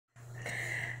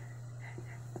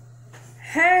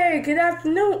Hey, good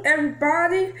afternoon,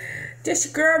 everybody. This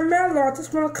your girl Melo. I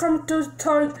just want to come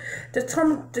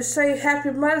to say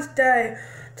Happy Mother's Day.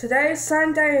 Today's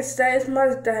Sunday and today is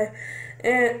Mother's Day,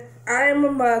 and I am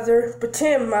a mother,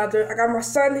 pretend mother. I got my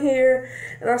son here,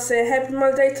 and I say Happy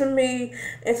Mother's Day to me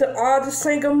and to all the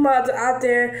single mothers out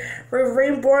there with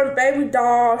reborn baby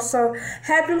dolls. So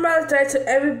Happy Mother's Day to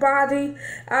everybody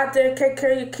out there. Take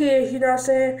care of your kids. You know what I'm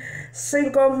saying?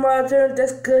 Single mother,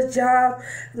 that's good job.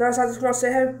 You know, so I just want to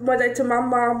say Happy Mother's Day to my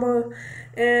mama.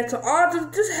 And to all the,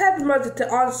 just happy mother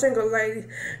to all the single ladies,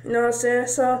 you know what I'm saying?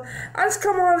 So I just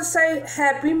come on to say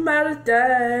Happy Mother's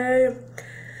Day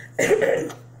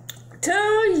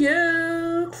to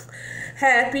you.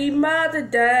 Happy Mother's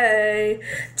Day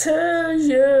to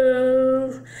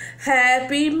you.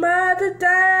 Happy Mother's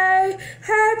Day.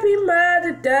 Happy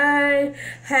Mother's Day.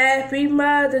 Happy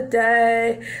Mother's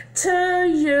Day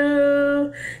to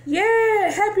you.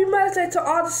 Yeah, Happy Mother's Day to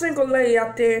all the single ladies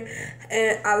out there.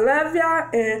 And I love y'all,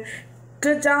 and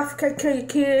good job for taking care of your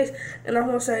kids. And I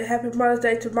want to say Happy Mother's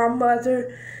Day to my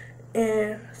mother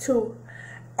and to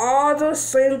all the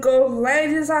single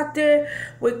ladies out there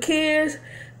with kids.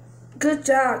 Good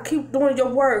job. Keep doing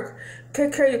your work.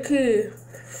 Take care of your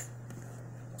kids.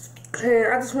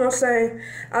 And I just want to say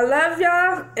I love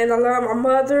y'all, and I love my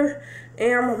mother.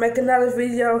 And I'm going to make another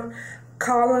video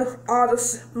calling all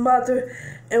the mother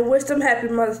and wish them Happy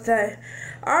Mother's Day.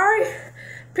 Alright?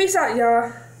 Peace out,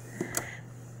 y'all.